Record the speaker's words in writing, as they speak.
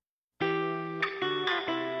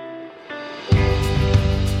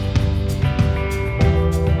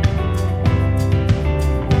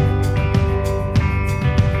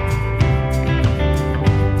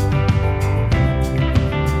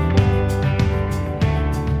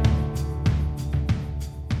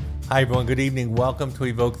Hi, everyone. Good evening. Welcome to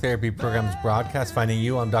Evoke Therapy Program's broadcast. Finding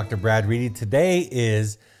you. I'm Dr. Brad Reedy. Today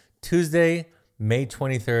is Tuesday, May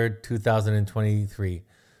 23rd, 2023.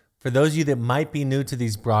 For those of you that might be new to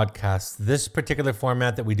these broadcasts, this particular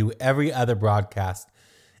format that we do every other broadcast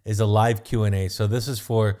is a live Q&A. So this is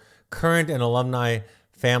for current and alumni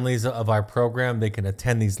families of our program. They can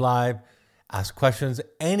attend these live, ask questions.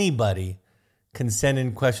 Anybody can send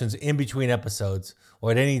in questions in between episodes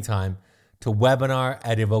or at any time to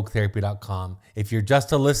webinar@evoketherapy.com. If you're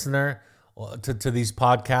just a listener to these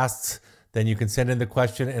podcasts, then you can send in the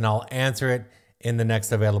question and I'll answer it in the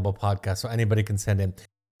next available podcast. So anybody can send in.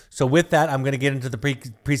 So with that, I'm going to get into the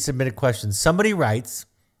pre-submitted questions. Somebody writes,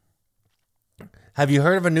 have you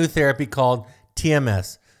heard of a new therapy called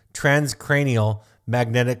TMS, transcranial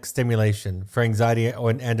magnetic stimulation for anxiety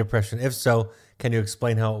and depression? If so, can you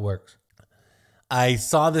explain how it works? I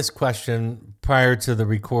saw this question prior to the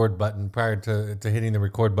record button, prior to hitting the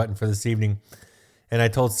record button for this evening. And I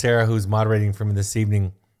told Sarah, who's moderating for me this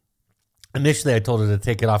evening, initially I told her to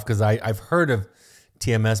take it off because I've heard of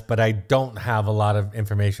TMS, but I don't have a lot of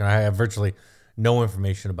information. I have virtually no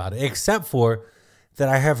information about it, except for that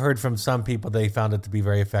I have heard from some people they found it to be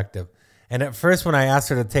very effective. And at first when I asked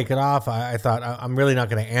her to take it off, I thought I'm really not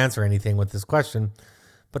going to answer anything with this question.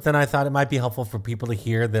 But then I thought it might be helpful for people to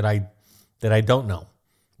hear that I don't know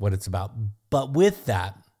what it's about. But with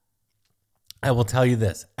that, I will tell you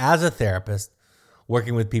this. As a therapist,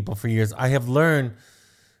 working with people for years, I have learned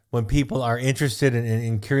when people are interested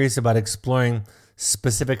and curious about exploring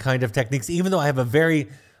specific kind of techniques, even though I have a very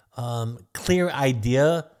clear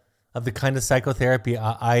idea of the kind of psychotherapy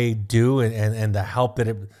I do and the help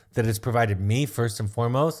that it's provided me first and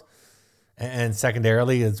foremost, and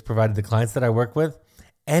secondarily, it's provided the clients that I work with.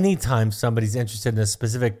 Anytime somebody's interested in a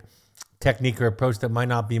specific technique or approach that might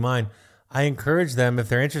not be mine, I encourage them, if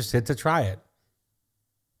they're interested, to try it.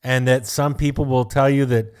 And that some people will tell you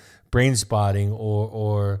that brain spotting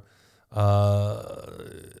or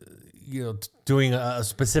doing a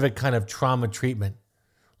specific kind of trauma treatment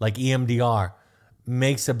like EMDR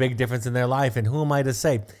makes a big difference in their life. And who am I to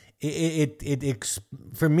say?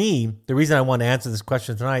 For me, the reason I want to answer this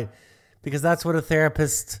question tonight, because that's what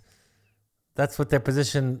that's what their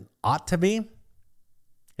position ought to be.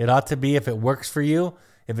 It ought to be, if it works for you,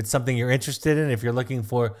 if it's something you're interested in, if you're looking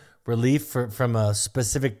for relief from a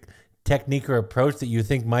specific technique or approach that you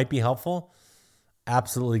think might be helpful,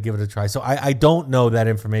 absolutely give it a try. So I don't know that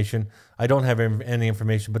information. I don't have any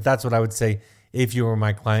information, but that's what I would say if you were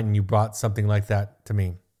my client and you brought something like that to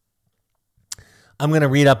me. I'm going to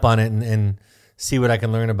read up on it and see what I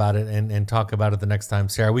can learn about it and talk about it the next time.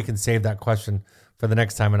 Sarah, we can save that question for the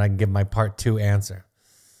next time and I can give my part 2 answer.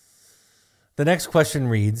 The next question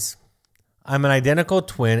reads, I'm an identical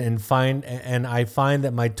twin and I find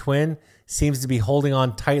that my twin seems to be holding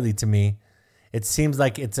on tightly to me. It seems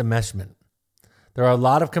like it's enmeshment. There are a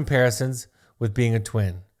lot of comparisons with being a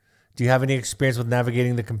twin. Do you have any experience with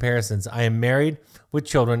navigating the comparisons? I am married with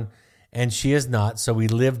children and she is not, so we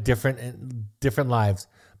live different lives.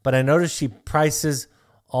 But I notice she prices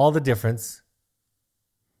all the difference.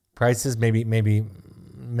 Prices, maybe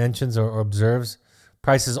mentions or observes.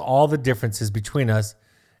 Prices all the differences between us,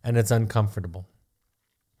 and it's uncomfortable.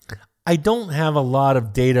 I don't have a lot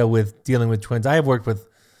of data with dealing with twins. I have worked with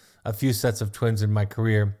a few sets of twins in my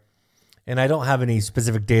career, and I don't have any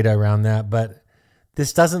specific data around that, but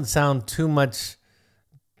this doesn't sound too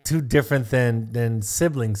different than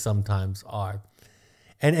siblings sometimes are.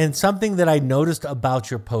 And something that I noticed about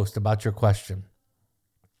your post, about your question,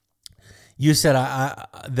 you said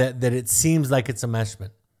that it seems like it's enmeshment.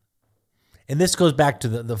 And this goes back to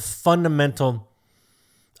the fundamental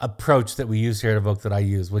approach that we use here at Evoke that I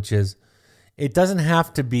use, which is it doesn't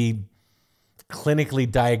have to be clinically,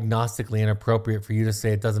 diagnostically inappropriate for you to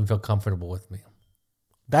say it doesn't feel comfortable with me.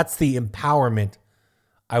 That's the empowerment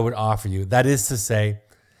I would offer you. That is to say,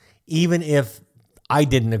 even if I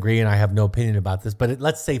didn't agree and I have no opinion about this, but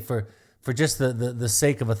let's say for just the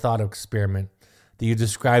sake of a thought experiment that you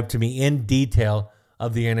described to me in detail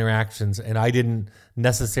of the interactions, and I didn't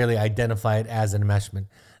necessarily identify it as an enmeshment,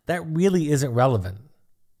 that really isn't relevant.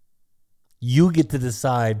 You get to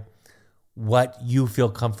decide what you feel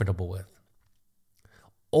comfortable with.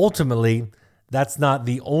 Ultimately, that's not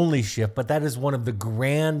the only shift, but that is one of the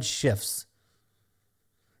grand shifts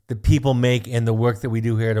that people make in the work that we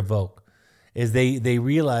do here at Evoke, is they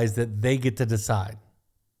realize that they get to decide.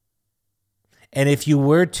 And if you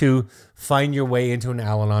were to find your way into an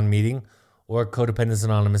Al-Anon meeting or a Codependence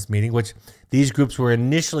Anonymous meeting, which these groups were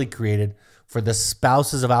initially created for the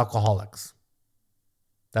spouses of alcoholics.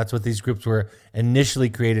 That's what these groups were initially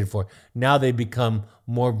created for. Now they become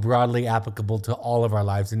more broadly applicable to all of our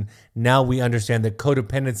lives. And now we understand that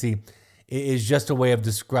codependency is just a way of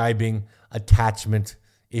describing attachment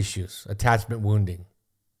issues, attachment wounding,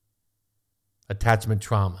 attachment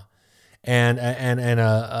trauma, and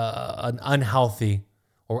an unhealthy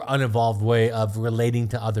or unevolved way of relating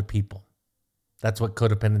to other people. That's what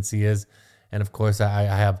codependency is. And of course, I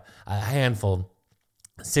have a handful,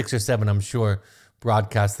 6 or 7, I'm sure,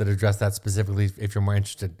 broadcasts that address that specifically if you're more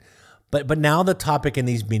interested. But now the topic in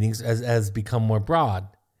these meetings has become more broad.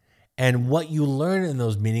 And what you learn in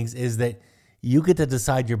those meetings is that you get to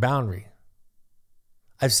decide your boundary.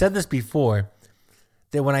 I've said this before,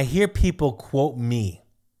 that when I hear people quote me,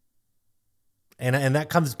 and that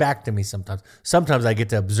comes back to me sometimes. Sometimes I get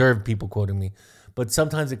to observe people quoting me, but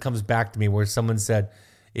sometimes it comes back to me where someone said,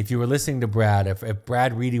 if you were listening to Brad, if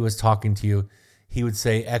Brad Reedy was talking to you, he would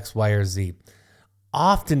say X, Y, or Z.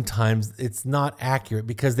 Oftentimes it's not accurate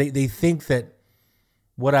because they think that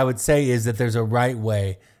what I would say is that there's a right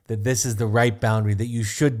way, that this is the right boundary, that you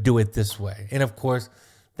should do it this way. And of course,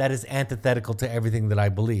 that is antithetical to everything that I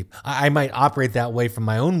believe. I might operate that way from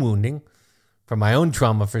my own wounding, from my own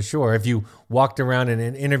trauma for sure. If you walked around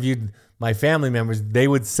and interviewed my family members, they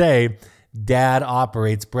would say, Brad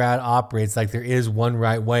operates like there is one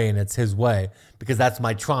right way and it's his way, because that's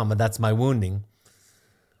my trauma, that's my wounding.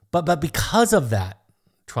 But because of that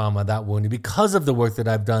trauma, that wounding, because of the work that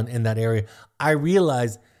I've done in that area, I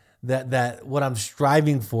realize that what I'm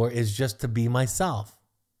striving for is just to be myself.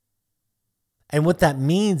 And what that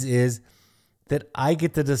means is that I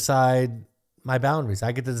get to decide my boundaries.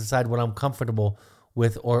 I get to decide what I'm comfortable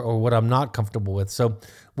with or what I'm not comfortable with. So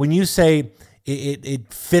when you say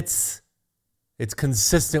it fits, it's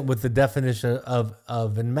consistent with the definition of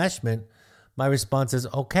enmeshment, my response is,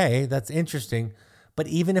 okay, that's interesting. But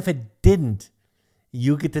even if it didn't,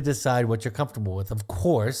 you get to decide what you're comfortable with. Of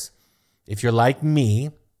course, if you're like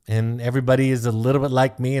me, and everybody is a little bit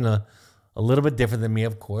like me and a little bit different than me,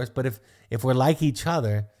 of course, but if we're like each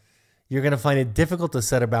other, you're going to find it difficult to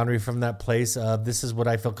set a boundary from that place of this is what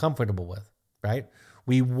I feel comfortable with, right?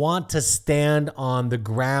 We want to stand on the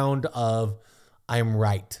ground of I'm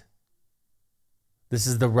right. This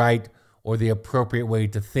is the right or the appropriate way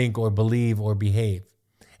to think or believe or behave.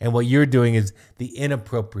 And what you're doing is the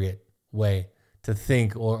inappropriate way to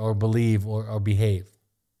think or believe or behave.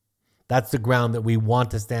 That's the ground that we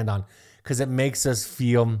want to stand on because it makes us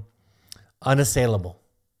feel unassailable,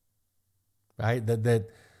 right?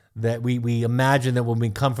 That we imagine that when we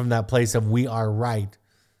come from that place of we are right,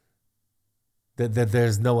 that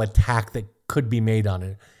there's no attack that could be made on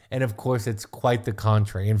it. And of course, it's quite the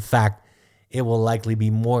contrary. In fact, it will likely be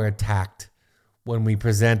more attacked when we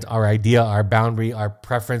present our idea, our boundary, our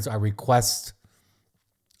preference, our request,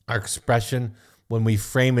 our expression. When we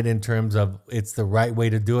frame it in terms of it's the right way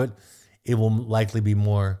to do it, it will likely be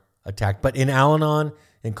more attacked. But in Al-Anon,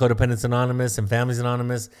 in Codependence Anonymous, and Families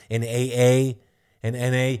Anonymous, in AA and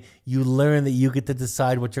NA, you learn that you get to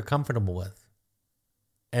decide what you're comfortable with.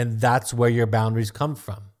 And that's where your boundaries come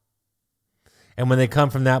from. And when they come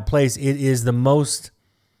from that place, it is the most,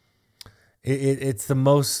 it's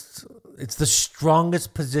the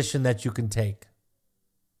strongest position that you can take.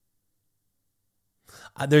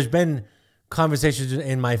 There's been conversations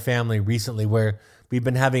in my family recently where we've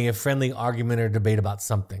been having a friendly argument or debate about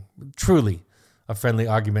something, truly a friendly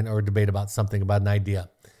argument or debate about something, about an idea.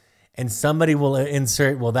 And somebody will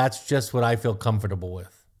insert, well, that's just what I feel comfortable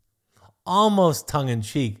with. Almost tongue in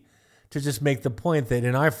cheek, to just make the point that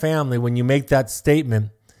in our family, when you make that statement,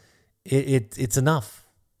 it's enough.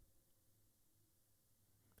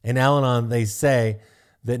 In Al-Anon, they say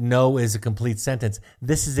that no is a complete sentence.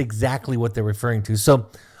 This is exactly what they're referring to. So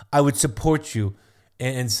I would support you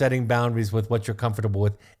in setting boundaries with what you're comfortable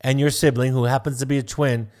with. And your sibling, who happens to be a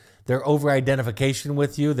twin, their over-identification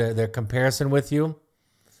with you, their comparison with you,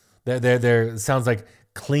 their sounds like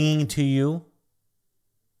clinging to you,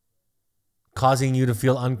 causing you to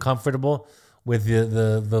feel uncomfortable with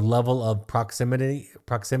the level of proximity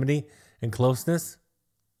and closeness.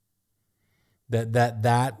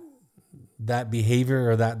 That behavior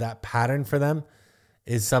or that pattern for them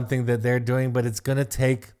is something that they're doing, but it's going to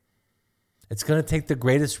take the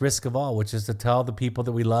greatest risk of all, which is to tell the people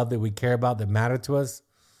that we love, that we care about, that matter to us,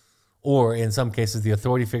 or in some cases, the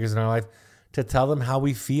authority figures in our life, to tell them how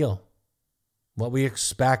we feel, what we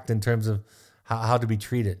expect in terms of how to be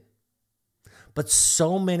treated. But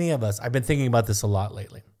so many of us, I've been thinking about this a lot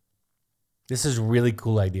lately. This is a really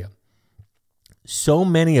cool idea. So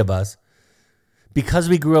many of us, because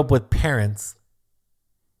we grew up with parents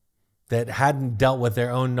that hadn't dealt with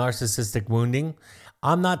their own narcissistic wounding,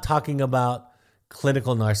 I'm not talking about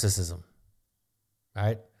clinical narcissism,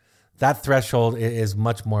 right? That threshold is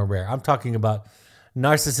much more rare. I'm talking about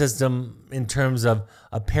narcissism in terms of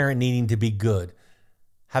a parent needing to be good,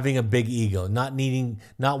 having a big ego, not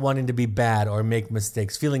wanting to be bad or make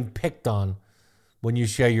mistakes, feeling picked on when you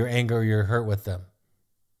share your anger or your hurt with them,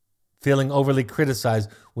 feeling overly criticized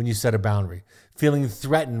when you set a boundary, feeling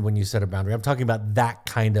threatened when you set a boundary. I'm talking about that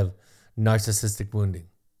kind of narcissistic wounding.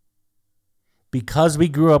 Because we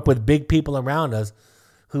grew up with big people around us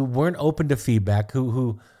who weren't open to feedback,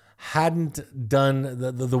 who hadn't done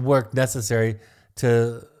the work necessary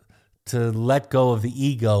to let go of the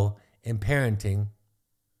ego in parenting,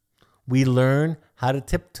 we learn how to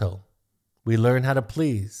tiptoe. We learn how to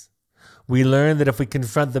please. We learn that if we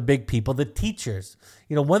confront the big people, the teachers,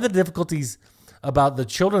 one of the difficulties about the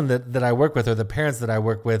children that I work with, or the parents that I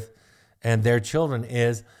work with and their children,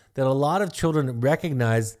 is that a lot of children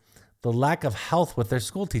recognize the lack of health with their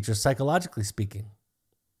school teachers, psychologically speaking.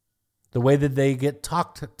 The way that they get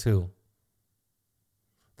talked to.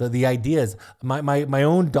 The ideas. My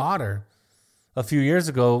own daughter, a few years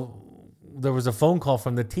ago, there was a phone call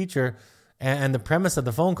from the teacher, and the premise of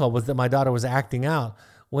the phone call was that my daughter was acting out.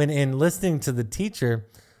 When in listening to the teacher,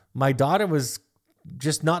 my daughter was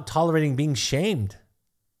just not tolerating being shamed.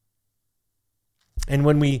 And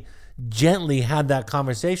when we gently had that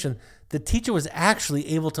conversation, the teacher was actually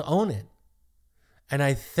able to own it. And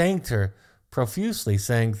I thanked her profusely,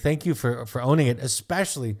 saying, thank you for owning it,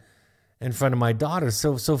 especially in front of my daughter.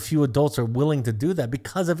 So few adults are willing to do that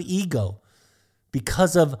because of ego,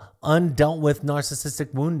 because of undealt with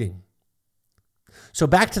narcissistic wounding. So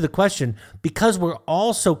back to the question, because we're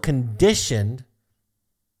also conditioned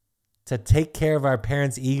to take care of our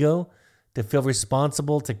parents' ego, to feel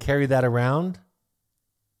responsible, to carry that around,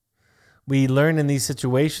 we learn in these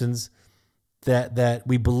situations that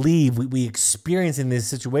we believe, we experience in these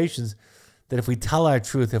situations, that if we tell our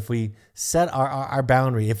truth, if we set our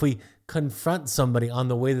boundary, if we confront somebody on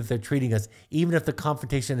the way that they're treating us, even if the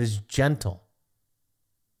confrontation is gentle,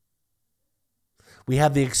 we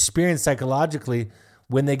have the experience psychologically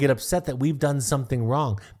when they get upset that we've done something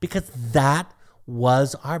wrong, because that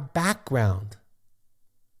was our background.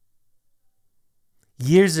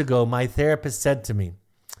 Years ago, my therapist said to me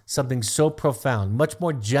something so profound, much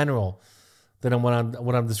more general than what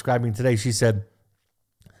I'm describing today. She said,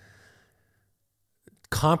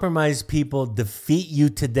 compromised people defeat you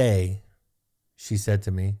today. She said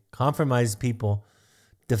to me, compromised people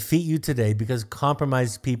defeat you today because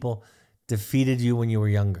compromised people defeated you when you were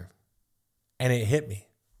younger. And it hit me.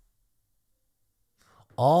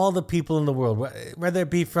 All the people in the world, whether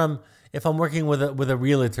it be from, if I'm working with a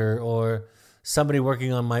realtor or somebody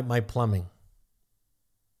working on my plumbing,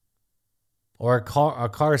 or a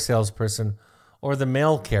car salesperson, or the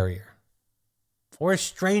mail carrier, or a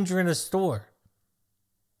stranger in a store.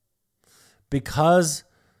 Because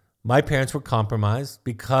my parents were compromised,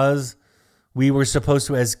 because we were supposed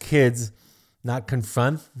to, as kids, not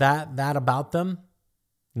confront that about them,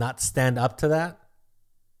 not stand up to that.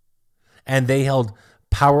 And they held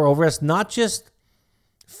power over us, not just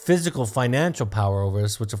physical, financial power over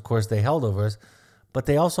us, which of course they held over us, but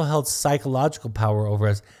they also held psychological power over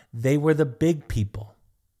us. They were the big people.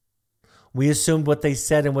 We assumed what they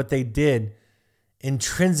said and what they did,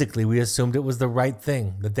 intrinsically, we assumed it was the right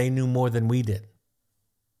thing, that they knew more than we did.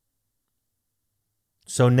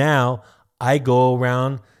 So now I go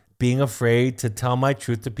around being afraid to tell my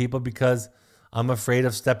truth to people because I'm afraid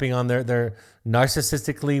of stepping on their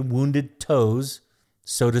narcissistically wounded toes,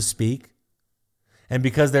 so to speak. And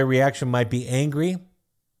because their reaction might be angry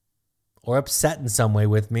or upset in some way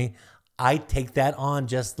with me, I take that on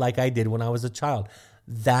just like I did when I was a child.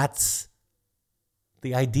 That's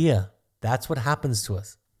the idea. That's what happens to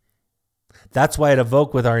us. That's why at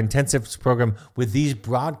Evoke, with our intensives program, with these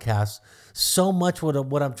broadcasts, so much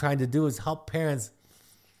what I'm trying to do is help parents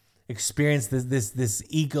experience this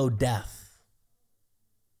ego death.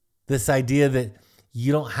 This idea that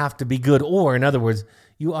you don't have to be good, or in other words,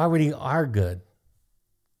 you already are good.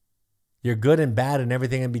 You're good and bad and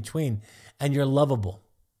everything in between, and you're lovable.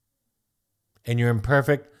 In your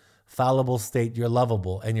imperfect, fallible state, you're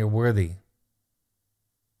lovable and you're worthy.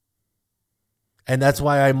 And that's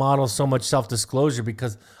why I model so much self-disclosure,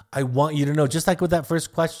 because I want you to know, just like with that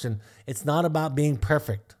first question, it's not about being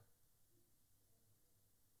perfect.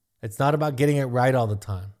 It's not about getting it right all the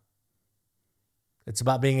time. It's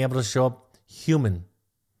about being able to show up human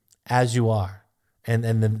as you are. And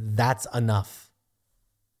then that's enough.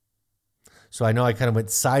 So I know I kind of went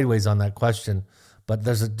sideways on that question, but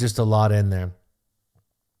there's just a lot in there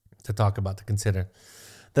to talk about, to consider.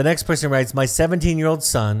 The next person writes, my 17-year-old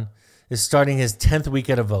son is starting his 10th week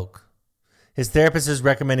at Evoke. His therapist is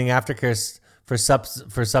recommending aftercare for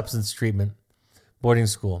substance treatment, boarding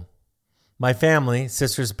school. My family,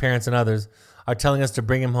 sisters, parents, and others are telling us to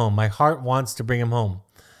bring him home. My heart wants to bring him home.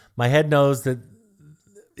 My head knows that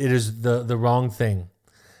it is the wrong thing.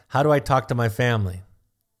 How do I talk to my family?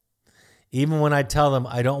 Even when I tell them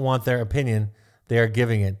I don't want their opinion, they are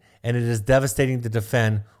giving it. And it is devastating to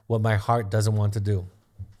defend what my heart doesn't want to do.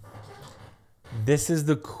 This is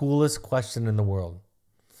the coolest question in the world.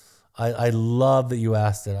 I love that you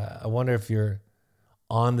asked it. I wonder if you're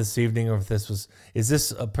on this evening or if is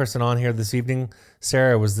this a person on here this evening,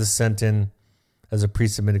 Sarah, or was this sent in as a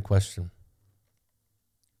pre-submitted question?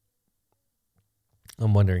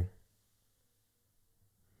 I'm wondering.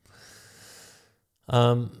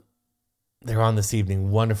 They're on this evening.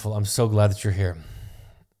 Wonderful. I'm so glad that you're here.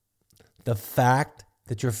 The fact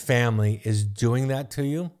that your family is doing that to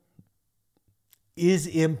you is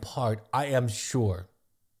in part, I am sure,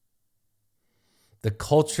 the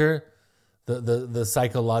culture, the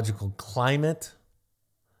psychological climate,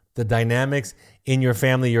 the dynamics in your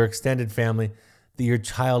family, your extended family, that your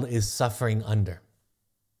child is suffering under.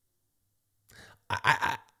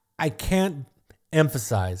 I can't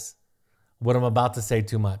emphasize what I'm about to say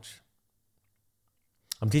too much.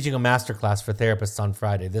 I'm teaching a masterclass for therapists on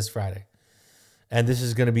this Friday. And this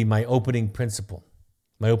is going to be my opening principle,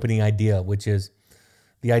 my opening idea, which is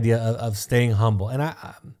the idea of staying humble. And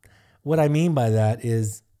what I mean by that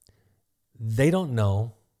is they don't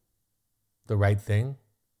know the right thing.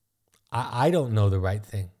 I don't know the right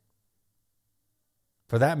thing.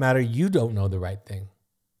 For that matter, you don't know the right thing.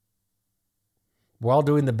 We're all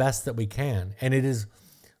doing the best that we can. And it is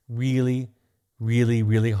really, really,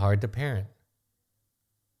 really hard to parent.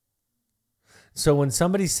 So when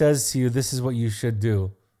somebody says to you, this is what you should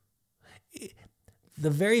do, the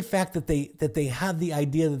very fact that they have the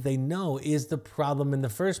idea that they know is the problem in the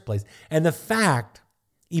first place. And the fact,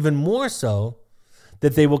 even more so,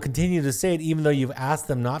 that they will continue to say it even though you've asked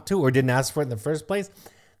them not to or didn't ask for it in the first place,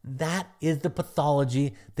 that is the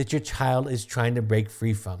pathology that your child is trying to break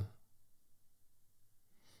free from.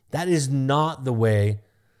 That is not the way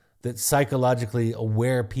that psychologically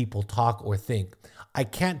aware people talk or think. I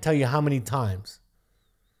can't tell you how many times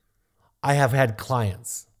I have had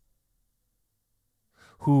clients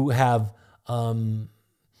who have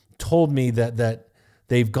told me that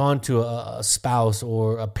they've gone to a spouse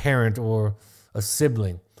or a parent or a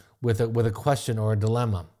sibling with a question or a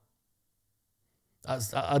dilemma.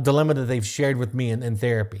 A dilemma that they've shared with me in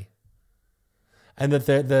therapy. And that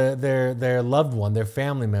their loved one, their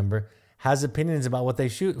family member, has opinions about what they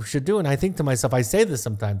should do. And I think to myself, I say this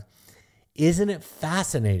sometimes, isn't it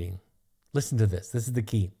fascinating? Listen to this. This is the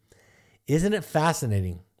key. Isn't it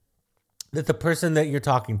fascinating that the person that you're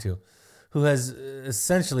talking to, who has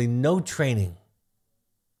essentially no training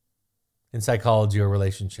in psychology or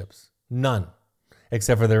relationships, none,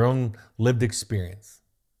 except for their own lived experience,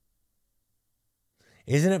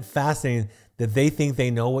 isn't it fascinating that they think they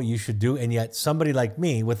know what you should do, and yet somebody like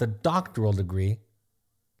me with a doctoral degree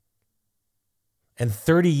and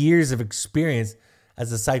 30 years of experience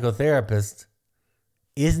as a psychotherapist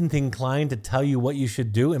isn't inclined to tell you what you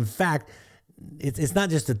should do? In fact, it's not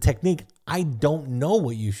just a technique. I don't know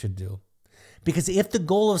what you should do. Because if the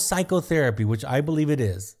goal of psychotherapy, which I believe it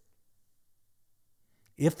is,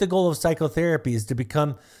 if the goal of psychotherapy is to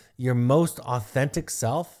become your most authentic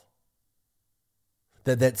self,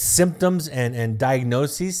 that symptoms and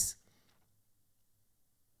diagnoses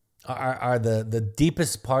are the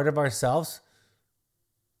deepest part of ourselves,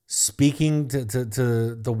 speaking to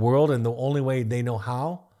the world in the only way they know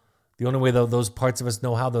how, the only way those parts of us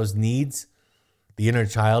know how, those needs, the inner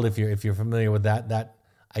child, if you're familiar with that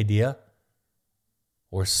idea,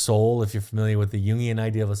 or soul, if you're familiar with the Jungian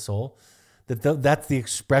idea of a soul, that's the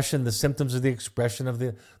expression, the symptoms are the expression of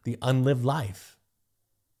the unlived life,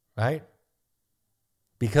 right?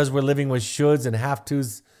 Because we're living with shoulds and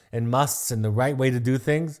have-tos and musts and the right way to do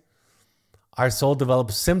things, our soul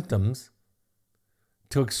develops symptoms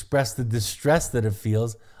to express the distress that it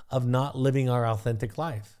feels of not living our authentic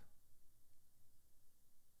life.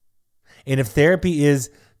 And if therapy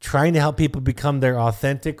is trying to help people become their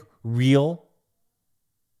authentic, real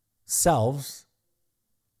selves,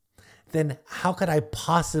 then how could I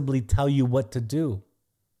possibly tell you what to do?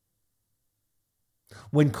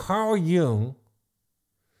 When Carl Jung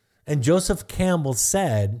and Joseph Campbell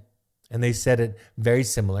said, and they said it very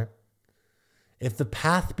similar, if the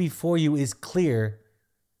path before you is clear,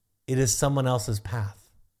 it is someone else's path.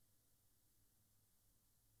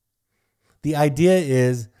 The idea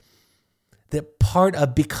is that part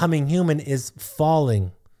of becoming human is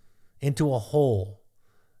falling into a hole,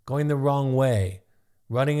 going the wrong way,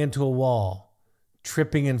 running into a wall,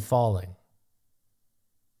 tripping and falling.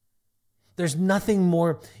 There's nothing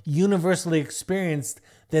more universally experienced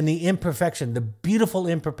than the imperfection, the beautiful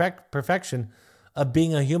imperfection of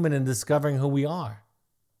being a human and discovering who we are.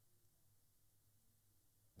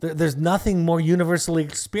 There's nothing more universally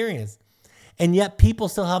experienced. And yet people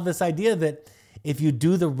still have this idea that if you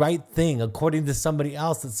do the right thing according to somebody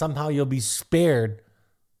else, that somehow you'll be spared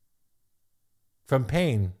from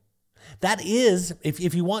pain. That is,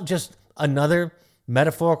 if you want just another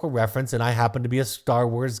metaphorical reference, and I happen to be a Star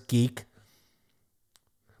Wars geek,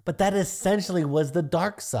 but that essentially was the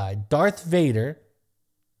dark side. Darth Vader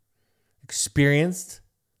experienced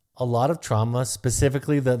a lot of trauma.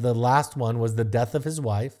 Specifically, the last one was the death of his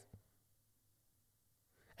wife.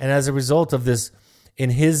 And as a result of this, in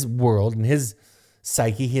his world, in his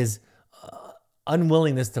psyche, his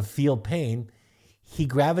unwillingness to feel pain, he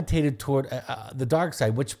gravitated toward the dark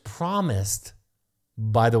side, which promised,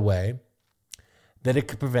 by the way, that it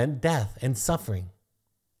could prevent death and suffering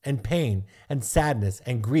and pain and sadness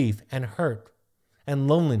and grief and hurt and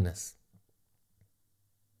loneliness.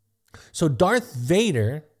 So Darth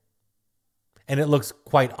Vader, and it looks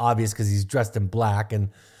quite obvious because he's dressed in black and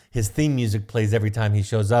his theme music plays every time he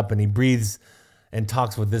shows up and he breathes and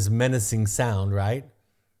talks with this menacing sound, right?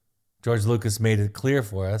 George Lucas made it clear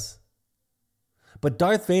for us. But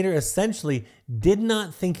Darth Vader essentially did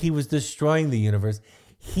not think he was destroying the universe.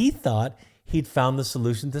 He thought he'd found the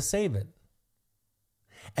solution to save it.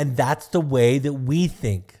 And that's the way that we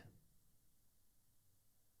think.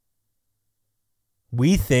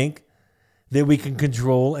 We think that we can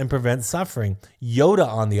control and prevent suffering. Yoda,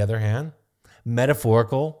 on the other hand,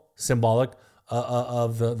 metaphorical, symbolic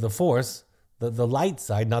of the force, the light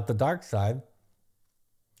side, not the dark side,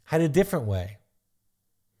 had a different way.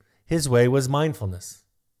 His way was mindfulness,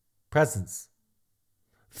 presence,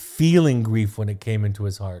 feeling grief when it came into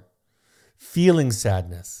his heart, feeling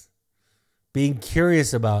sadness, being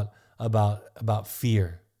curious about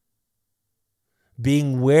fear,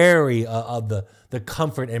 being wary of the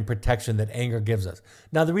comfort and protection that anger gives us.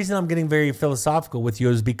 Now, the reason I'm getting very philosophical with you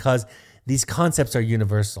is because these concepts are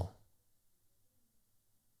universal.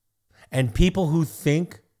 And people who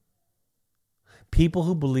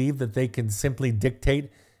believe that they can simply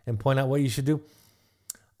dictate and point out what you should do,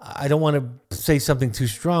 I don't want to say something too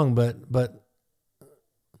strong, but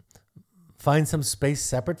find some space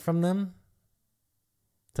separate from them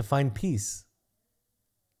to find peace.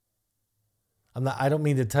 I don't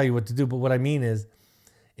mean to tell you what to do, but what I mean is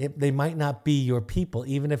they might not be your people,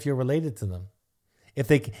 even if you're related to them.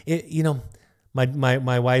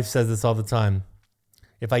 My wife says this all the time.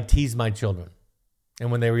 If I tease my children,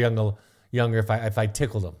 and when they were younger, if I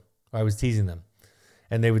tickled them or I was teasing them,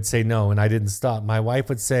 and they would say no, and I didn't stop, my wife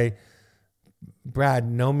would say, Brad,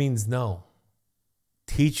 no means no.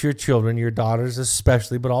 Teach your children, your daughters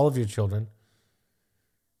especially, but all of your children,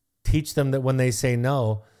 teach them that when they say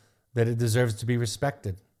no, that it deserves to be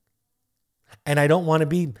respected. And I don't want to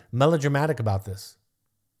be melodramatic about this.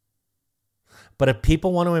 But if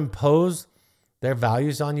people want to impose their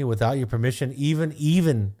values on you without your permission,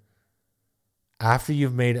 even after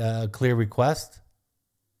you've made a clear request,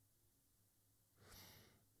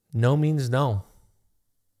 no means no.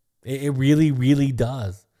 It really, really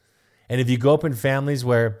does. And if you grow up in families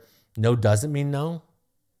where no doesn't mean no,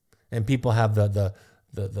 and people have the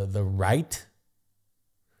right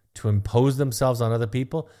to impose themselves on other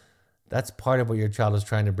people, that's part of what your child is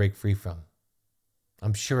trying to break free from.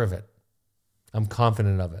 I'm sure of it. I'm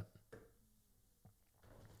confident of it.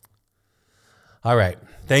 All right.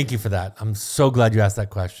 Thank you for that. I'm so glad you asked that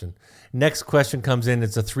question. Next question comes in.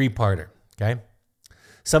 It's a 3-parter. Okay.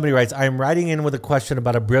 Somebody writes, I am writing in with a question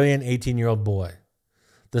about a brilliant 18-year-old boy,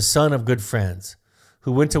 the son of good friends,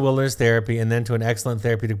 who went to wilderness therapy and then to an excellent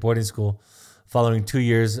therapeutic boarding school following 2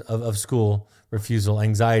 years of school refusal,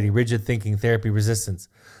 anxiety, rigid thinking, therapy resistance.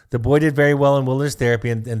 The boy did very well in wilderness therapy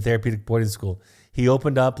and therapeutic boarding school. He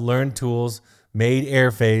opened up, learned tools, made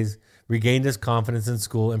airfays, regained his confidence in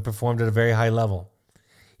school, and performed at a very high level.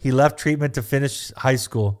 He left treatment to finish high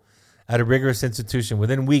school at a rigorous institution.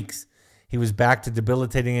 Within weeks, he was back to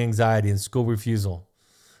debilitating anxiety and school refusal,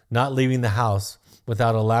 not leaving the house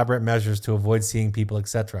without elaborate measures to avoid seeing people,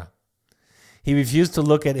 etc. He refused to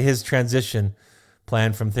look at his transition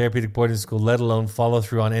plan from therapeutic boarding school, let alone follow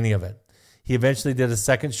through on any of it. He eventually did a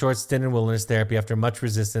second short stint in wilderness therapy after much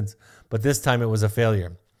resistance, but this time it was a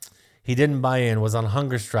failure. He didn't buy in, was on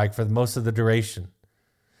hunger strike for most of the duration.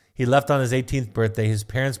 He left on his 18th birthday. His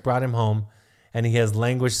parents brought him home, and he has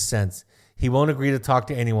languished since. He won't agree to talk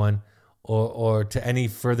to anyone or to any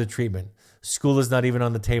further treatment. School is not even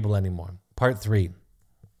on the table anymore. Part 3.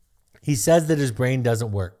 He says that his brain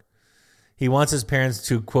doesn't work. He wants his parents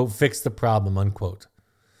to, quote, fix the problem, unquote,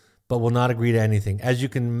 but will not agree to anything. As you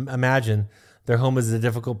can imagine, their home is a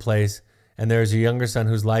difficult place, and there is a younger son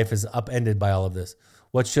whose life is upended by all of this.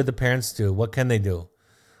 What should the parents do? What can they do?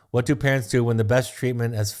 What do parents do when the best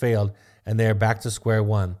treatment has failed and they are back to square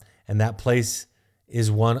one, and that place is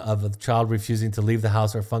one of a child refusing to leave the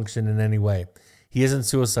house or function in any way? He isn't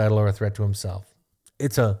suicidal or a threat to himself.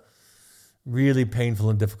 It's a really painful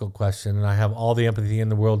and difficult question, and I have all the empathy in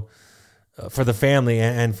the world for the family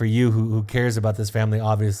and for you who cares about this family,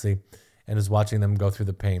 obviously, and is watching them go through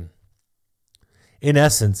the pain. In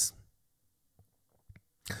essence,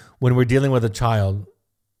 when we're dealing with a child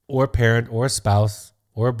or a parent or a spouse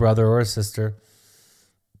or a brother or a sister,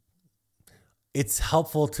 it's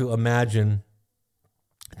helpful to imagine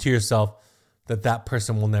to yourself that that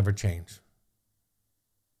person will never change.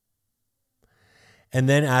 And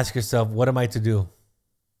then ask yourself, what am I to do?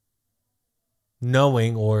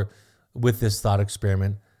 Knowing, or with this thought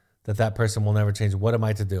experiment, that that person will never change, what am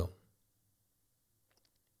I to do?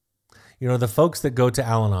 You know, the folks that go to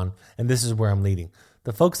Al-Anon, and this is where I'm leading,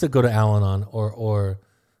 the folks that go to Al-Anon or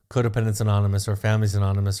Codependence Anonymous or Families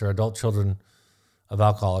Anonymous or Adult Children of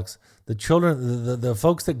Alcoholics, the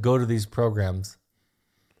folks that go to these programs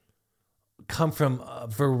come from a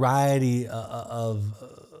variety of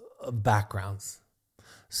backgrounds.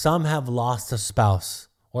 Some have lost a spouse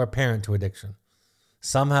or a parent to addiction.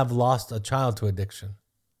 Some have lost a child to addiction,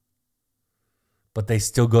 but they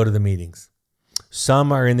still go to the meetings.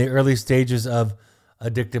 Some are in the early stages of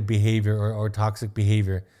addictive behavior or toxic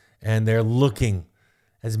behavior, and they're looking,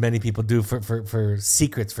 as many people do, for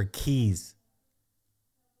secrets, for keys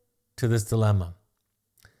to this dilemma.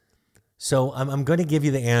 So I'm going to give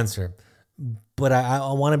you the answer, but I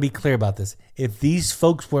want to be clear about this. If these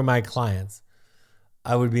folks were my clients,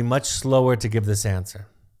 I would be much slower to give this answer.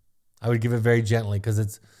 I would give it very gently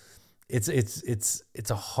because it's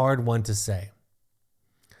a hard one to say.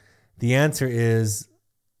 The answer is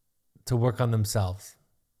to work on themselves.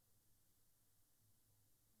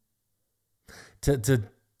 To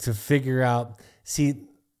figure out, see,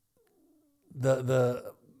 the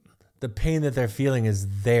pain that they're feeling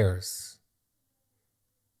is theirs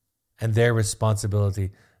and their responsibility,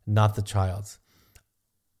 not the child's.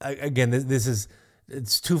 Again,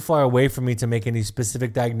 it's too far away for me to make any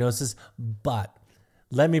specific diagnosis, but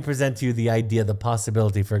let me present to you the idea, the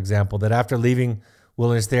possibility, for example, that after leaving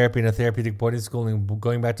wilderness therapy and a therapeutic boarding school and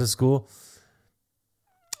going back to school,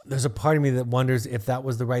 there's a part of me that wonders if that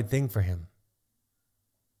was the right thing for him.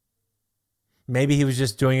 Maybe he was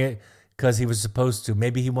just doing it because he was supposed to.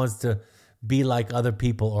 Maybe he wants to be like other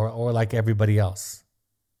people or like everybody else.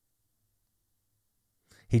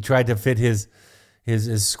 He tried to fit his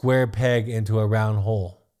square peg into a round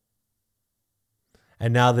hole.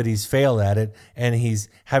 And now that he's failed at it and he's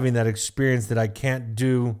having that experience that I can't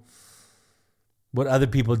do what other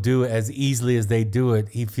people do as easily as they do it,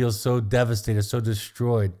 he feels so devastated, so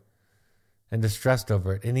destroyed and distressed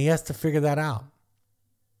over it. And he has to figure that out.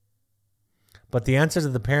 But the answer to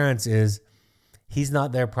the parents is he's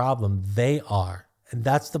not their problem. They are. And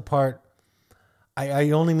that's the part, I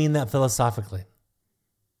only mean that philosophically.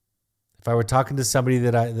 If I were talking to somebody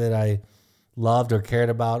that I loved or cared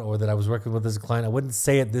about or that I was working with as a client, I wouldn't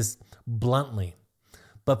say it this bluntly.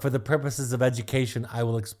 But for the purposes of education, I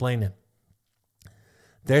will explain it.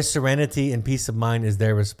 Their serenity and peace of mind is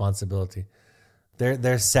their responsibility.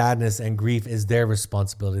 Their sadness and grief is their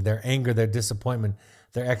responsibility. Their anger, their disappointment,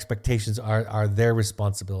 their expectations are their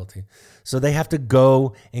responsibility. So they have to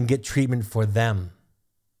go and get treatment for them.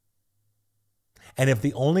 And if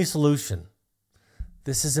the only solution,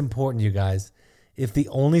 this is important, you guys, if the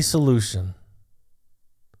only solution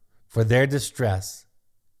for their distress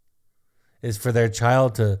is for their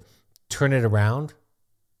child to turn it around,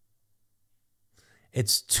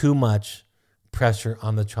 it's too much pressure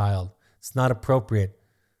on the child. It's not appropriate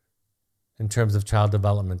in terms of child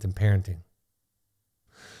development and parenting.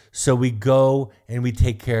 So we go and we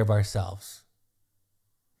take care of ourselves.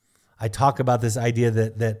 I talk about this idea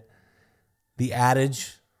that the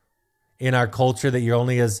adage in our culture that you're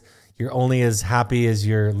only as happy as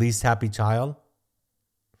your least happy child,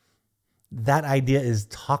 that idea is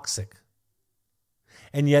toxic.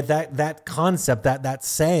 And yet that concept, that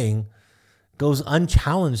saying goes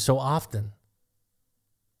unchallenged so often.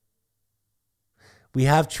 We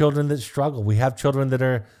have children that struggle. We have children that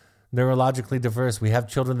are neurologically diverse. We have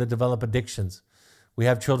children that develop addictions. We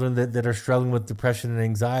have children that are struggling with depression and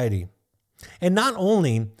anxiety. And not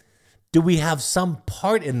only do we have some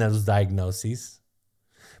part in those diagnoses,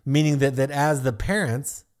 meaning that as the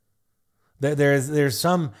parents, there's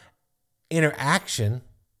some interaction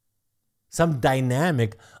some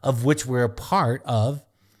dynamic of which we're a part of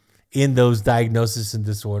in those diagnoses and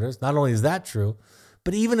disorders. Not only is that true,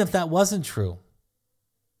 but even if that wasn't true,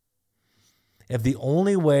 if the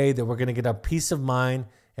only way that we're going to get our peace of mind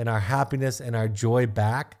and our happiness and our joy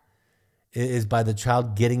back is by the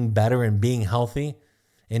child getting better and being healthy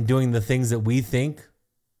and doing the things that we think,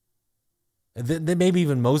 that maybe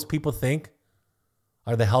even most people think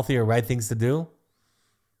are the healthy or right things to do,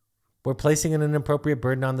 we're placing an inappropriate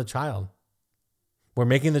burden on the child. We're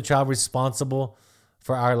making the child responsible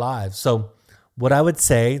for our lives. So what I would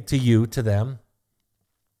say to you, to them,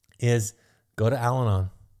 is go to Al-Anon.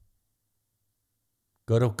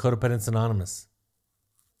 Go to Codependence Anonymous.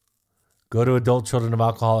 Go to Adult Children of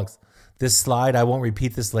Alcoholics. This slide, I won't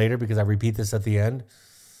repeat this later because I repeat this at the end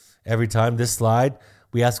every time. This slide,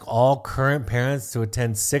 we ask all current parents to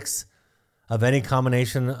attend 6 of any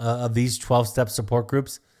combination of these 12-step support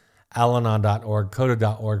groups: alanon.org,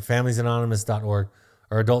 coda.org, familiesanonymous.org,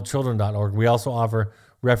 or adultchildren.org. We also offer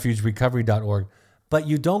refugerecovery.org. But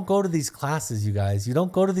you don't go to these classes, you guys. You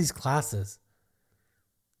don't go to these classes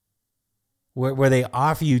where they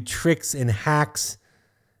offer you tricks and hacks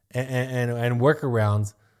and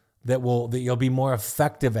workarounds that you'll be more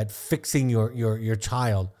effective at fixing your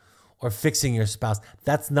child or fixing your spouse.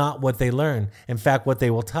 That's not what they learn. In fact, what they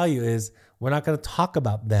will tell you is, we're not going to talk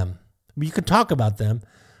about them. You can talk about them,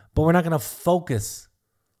 but we're not going to focus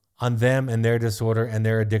on them and their disorder and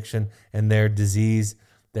their addiction and their disease,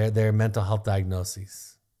 their mental health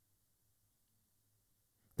diagnoses.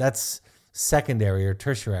 That's secondary or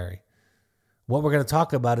tertiary. What we're going to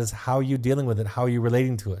talk about is how you're dealing with it, how you're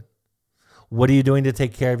relating to it. What are you doing to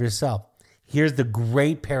take care of yourself? Here's the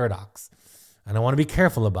great paradox. And I want to be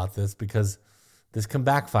careful about this because this can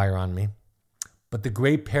backfire on me. But the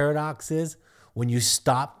great paradox is when you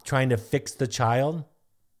stop trying to fix the child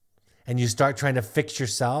and you start trying to fix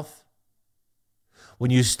yourself,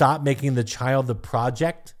 when you stop making the child the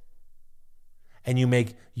project and you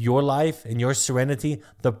make your life and your serenity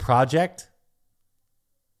the project,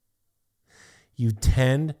 you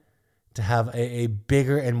tend to have a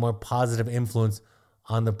bigger and more positive influence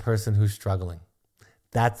on the person who's struggling.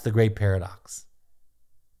 That's the great paradox.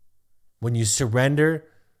 When you surrender,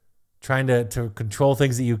 trying to control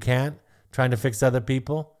things that you can't, trying to fix other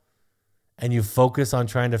people, and you focus on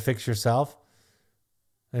trying to fix yourself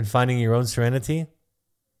and finding your own serenity,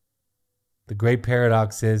 the great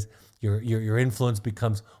paradox is your influence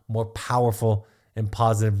becomes more powerful and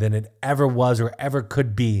positive than it ever was or ever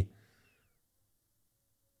could be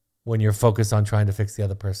when you're focused on trying to fix the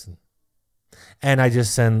other person. And I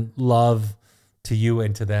just send love to you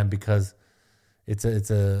and to them because it's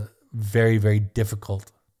a very, very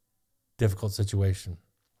difficult situation.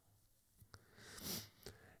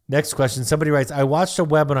 Next question. Somebody writes, I watched a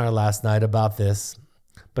webinar last night about this,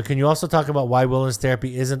 but can you also talk about why wilderness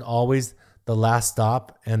therapy isn't always the last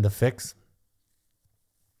stop and the fix?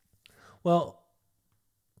 Well,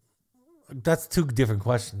 that's 2 different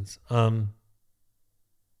questions.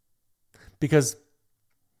 Because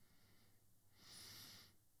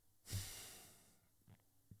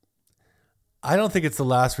I don't think it's the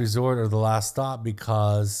last resort or the last stop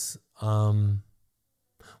because,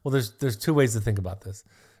 there's 2 ways to think about this.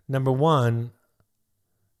 Number one,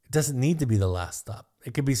 it doesn't need to be the last stop.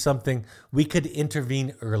 It could be something we could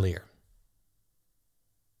intervene earlier.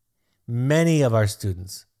 Many of our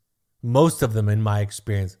students, most of them in my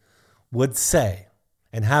experience, would say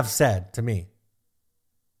and have said to me,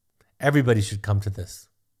 everybody should come to this.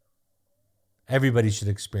 Everybody should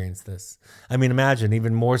experience this. I mean, imagine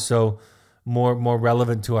even more so, more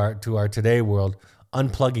relevant to our today world,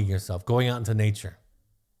 unplugging yourself, going out into nature,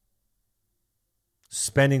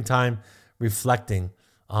 spending time reflecting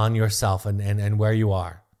on yourself and where you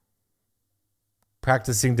are,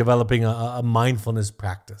 developing a mindfulness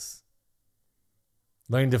practice,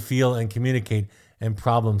 learning to feel and communicate and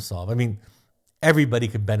problem solve. I mean, everybody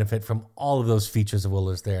could benefit from all of those features of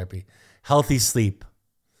wilderness therapy. Healthy sleep,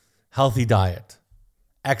 healthy diet,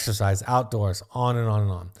 exercise, outdoors, on and on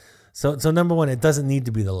and on. So number one, it doesn't need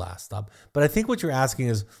to be the last stop. But I think what you're asking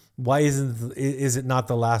is, why is it not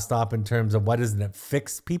the last stop in terms of why doesn't it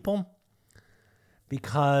fix people?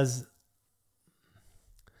 Because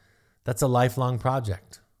that's a lifelong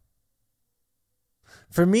project.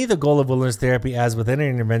 For me, the goal of wilderness therapy, as with any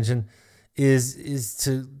intervention, is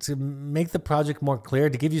to make the project more clear,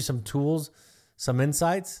 to give you some tools, some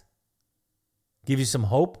insights, give you some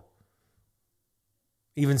hope,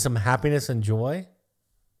 even some happiness and joy.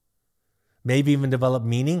 Maybe even develop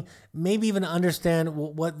meaning. Maybe even understand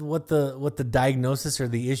what the diagnosis or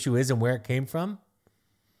the issue is and where it came from.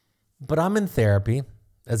 But I'm in therapy,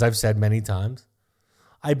 as I've said many times.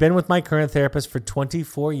 I've been with my current therapist for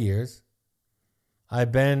 24 years.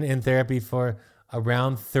 I've been in therapy for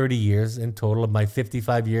around 30 years in total of my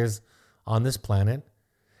 55 years on this planet.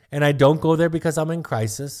 And I don't go there because I'm in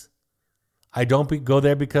crisis. I don't go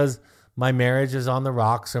there because my marriage is on the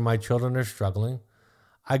rocks or my children are struggling.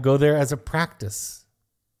 I go there as a practice.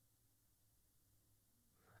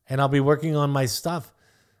 And I'll be working on my stuff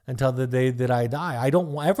until the day that I die. I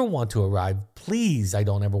don't ever want to arrive. Please, I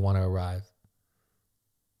don't ever want to arrive.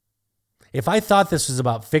 If I thought this was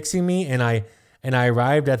about fixing me and I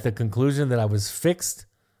arrived at the conclusion that I was fixed,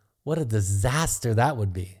 what a disaster that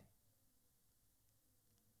would be.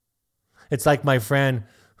 It's like my friend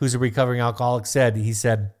who's a recovering alcoholic said. He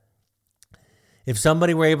said, if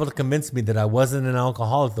somebody were able to convince me that I wasn't an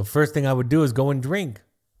alcoholic, the first thing I would do is go and drink.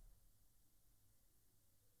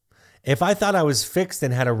 If I thought I was fixed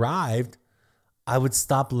and had arrived, I would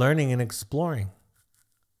stop learning and exploring.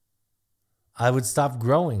 I would stop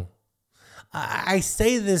growing. I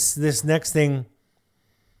say this next thing,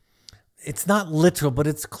 it's not literal, but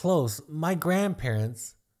it's close. My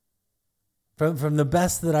grandparents, from the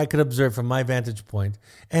best that I could observe from my vantage point,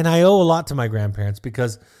 and I owe a lot to my grandparents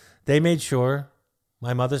because they made sure,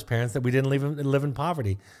 my mother's parents, that we didn't live in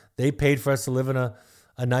poverty. They paid for us to live in a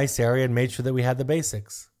nice area and made sure that we had the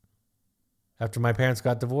basics. After my parents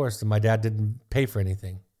got divorced and my dad didn't pay for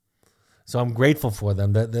anything. So I'm grateful for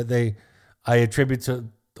them that I attribute to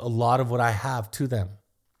a lot of what I have to them.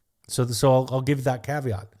 So I'll give you that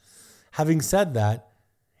caveat. Having said that,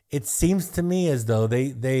 it seems to me as though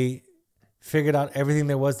they figured out everything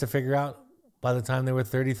there was to figure out by the time they were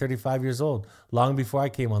 30, 35 years old, long before I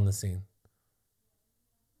came on the scene.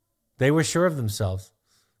 They were sure of themselves.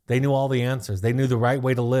 They knew all the answers. They knew the right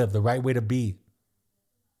way to live, the right way to be.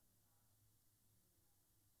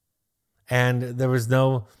 And there was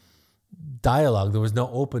no dialogue. There was no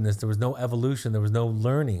openness. There was no evolution. There was no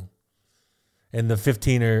learning. In the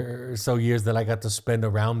 15 or so years that I got to spend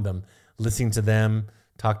around them, listening to them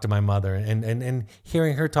talk to my mother and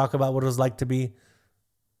hearing her talk about what it was like to be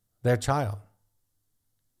their child.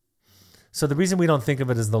 So the reason we don't think of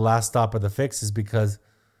it as the last stop or the fix is because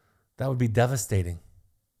that would be devastating.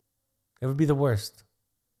 It would be the worst.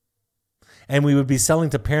 And we would be selling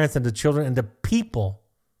to parents and to children and to people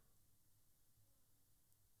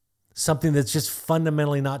something that's just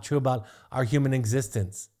fundamentally not true about our human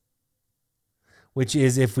existence, which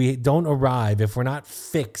is if we don't arrive, if we're not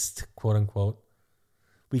fixed, quote unquote,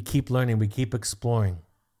 we keep learning, we keep exploring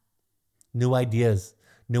new ideas,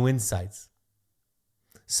 new insights.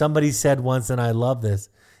 Somebody said once, and I love this,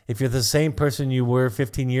 if you're the same person you were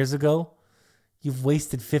 15 years ago, you've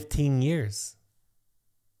wasted 15 years.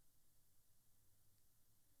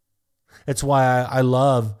 That's why I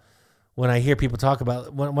love when I hear people talk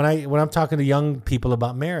about, when I'm talking to young people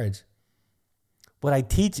about marriage, what I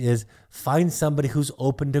teach is find somebody who's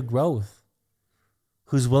open to growth,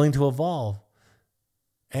 who's willing to evolve,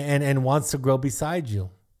 and wants to grow beside you.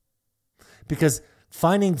 Because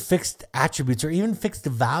finding fixed attributes or even fixed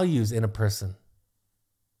values in a person.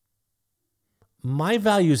 My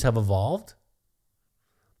values have evolved.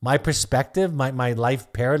 My perspective, my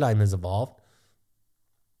life paradigm has evolved.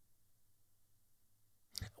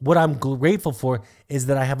 What I'm grateful for is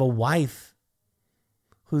that I have a wife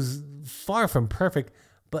who's far from perfect,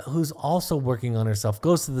 but who's also working on herself,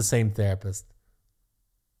 goes to the same therapist.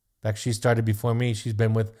 In fact, she started before me. She's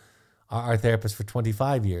been with our therapist for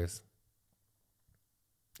 25 years.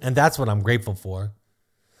 And that's what I'm grateful for,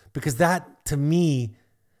 because that, to me,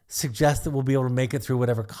 suggests that we'll be able to make it through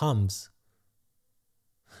whatever comes.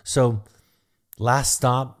 So, last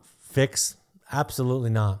stop, fix? Absolutely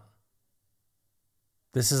not.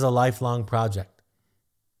 This is a lifelong project.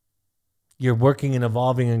 You're working and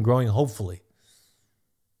evolving and growing, hopefully.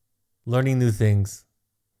 Learning new things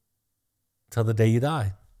till the day you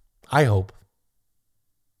die. I hope.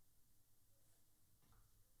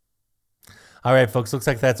 All right, folks, looks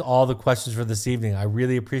like that's all the questions for this evening. I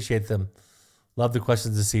really appreciate them. Love the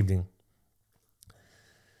questions this evening.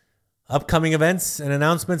 Upcoming events and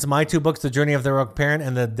announcements. My two books, The Journey of the Heroic Parent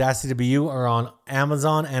and The Audacity to Be You, are on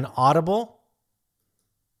Amazon and Audible.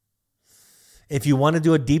 If you want to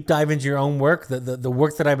do a deep dive into your own work, the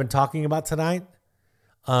work that I've been talking about tonight,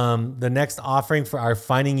 the next offering for our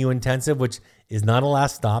Finding You Intensive, which is not a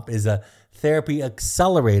last stop, is a therapy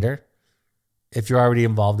accelerator if you're already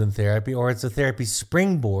involved in therapy, or it's a therapy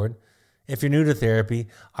springboard if you're new to therapy.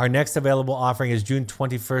 Our next available offering is June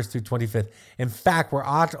 21st through 25th. In fact, we're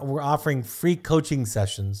offering free coaching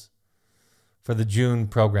sessions for the June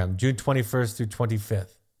program, June 21st through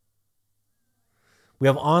 25th. We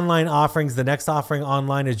have online offerings. The next offering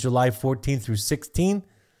online is July 14th through 16th.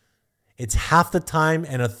 It's half the time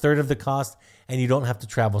and a third of the cost, and you don't have to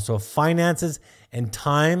travel. So if finances and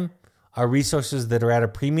time are resources that are at a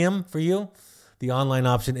premium for you, the online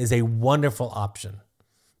option is a wonderful option.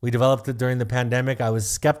 We developed it during the pandemic. I was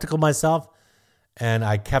skeptical myself, and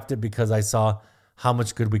I kept it because I saw how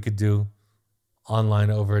much good we could do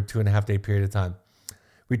online over a 2.5 day period of time.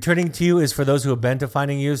 Returning to You is for those who have been to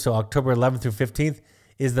Finding You. So October 11th through 15th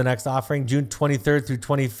is the next offering. June 23rd through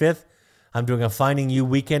 25th, I'm doing a Finding You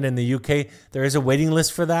weekend in the UK. There is a waiting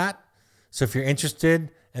list for that. So if you're interested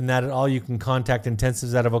in that at all, you can contact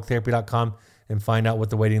intensives@evoketherapy.com and find out what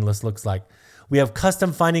the waiting list looks like. We have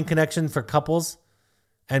custom Finding Connection for couples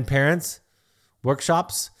and parents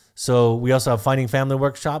workshops. So we also have Finding Family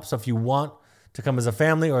workshops. So if you want to come as a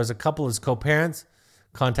family or as a couple, as co-parents,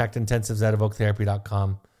 contact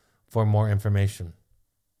intensives@evoketherapy.com for more information.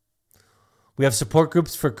 We have support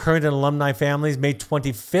groups for current and alumni families. May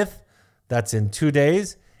 25th, that's in 2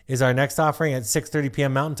 days, is our next offering at 6:30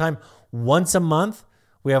 p.m. Mountain Time. Once a month,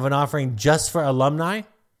 we have an offering just for alumni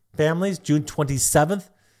families. June 27th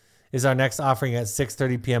is our next offering at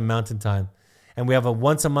 6:30 p.m. Mountain Time. And we have a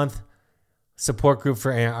once a month support group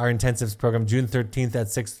for our intensives program. June 13th at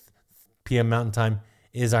 6 p.m. Mountain Time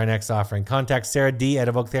is our next offering. Contact Sarah D at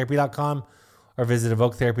evoketherapy.com or visit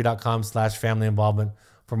evoketherapy.com/family involvement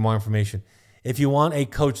for more information. If you want a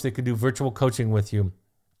coach that can do virtual coaching with you,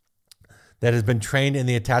 that has been trained in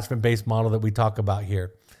the attachment-based model that we talk about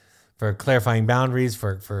here, for clarifying boundaries,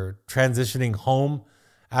 for transitioning home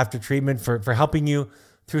after treatment, for helping you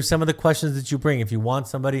through some of the questions that you bring. If you want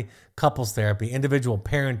somebody, couples therapy, individual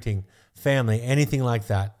parenting, family, anything like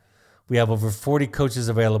that, we have over 40 coaches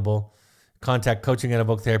available. Contact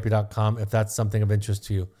coaching@evoketherapy.com if that's something of interest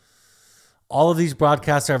to you. All of these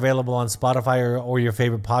broadcasts are available on Spotify or your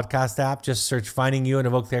favorite podcast app. Just search Finding You and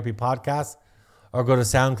Evoke Therapy Podcast, or go to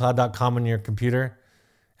soundcloud.com on your computer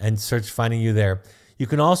and search Finding You there. You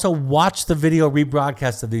can also watch the video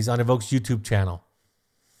rebroadcast of these on Evoke's YouTube channel.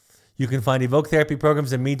 You can find Evoke Therapy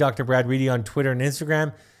Programs and me, Dr. Brad Reedy, on Twitter and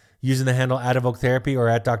Instagram using the handle @EvokeTherapy or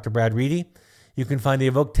 @Dr. Brad Reedy. You can find the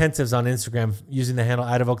Evoke Intensives on Instagram using the handle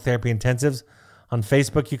 @EvokeTherapy Intensives. On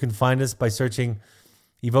Facebook, you can find us by searching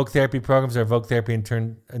Evoke Therapy Programs or Evoke Therapy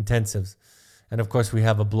Intensives. And of course, we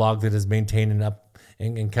have a blog that is maintained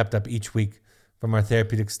and kept up each week from our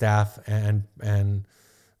therapeutic staff and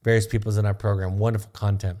various people in our program. Wonderful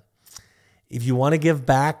content. If you want to give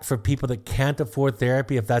back for people that can't afford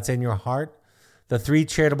therapy, if that's in your heart, the 3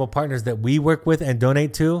 charitable partners that we work with and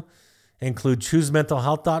donate to include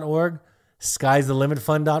ChooseMentalHealth.org,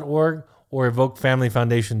 Sky'sTheLimitFund.org, or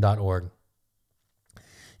EvokeFamilyFoundation.org.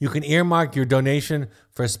 You can earmark your donation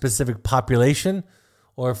for a specific population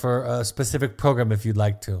or for a specific program if you'd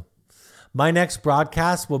like to. My next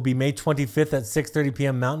broadcast will be May 25th at 6:30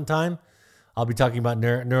 p.m. Mountain Time. I'll be talking about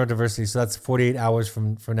neurodiversity, so that's 48 hours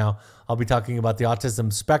from now. I'll be talking about the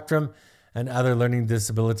autism spectrum and other learning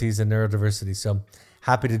disabilities and neurodiversity. So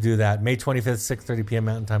happy to do that. May 25th, 6:30 p.m.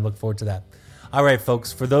 Mountain Time. Look forward to that. All right,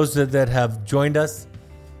 folks, for those that have joined us,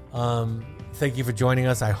 thank you for joining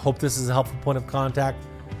us. I hope this is a helpful point of contact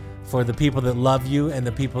for the people that love you and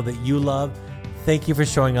the people that you love. Thank you for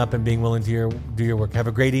showing up and being willing to do your work. Have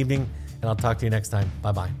a great evening, and I'll talk to you next time.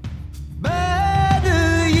 Bye-bye.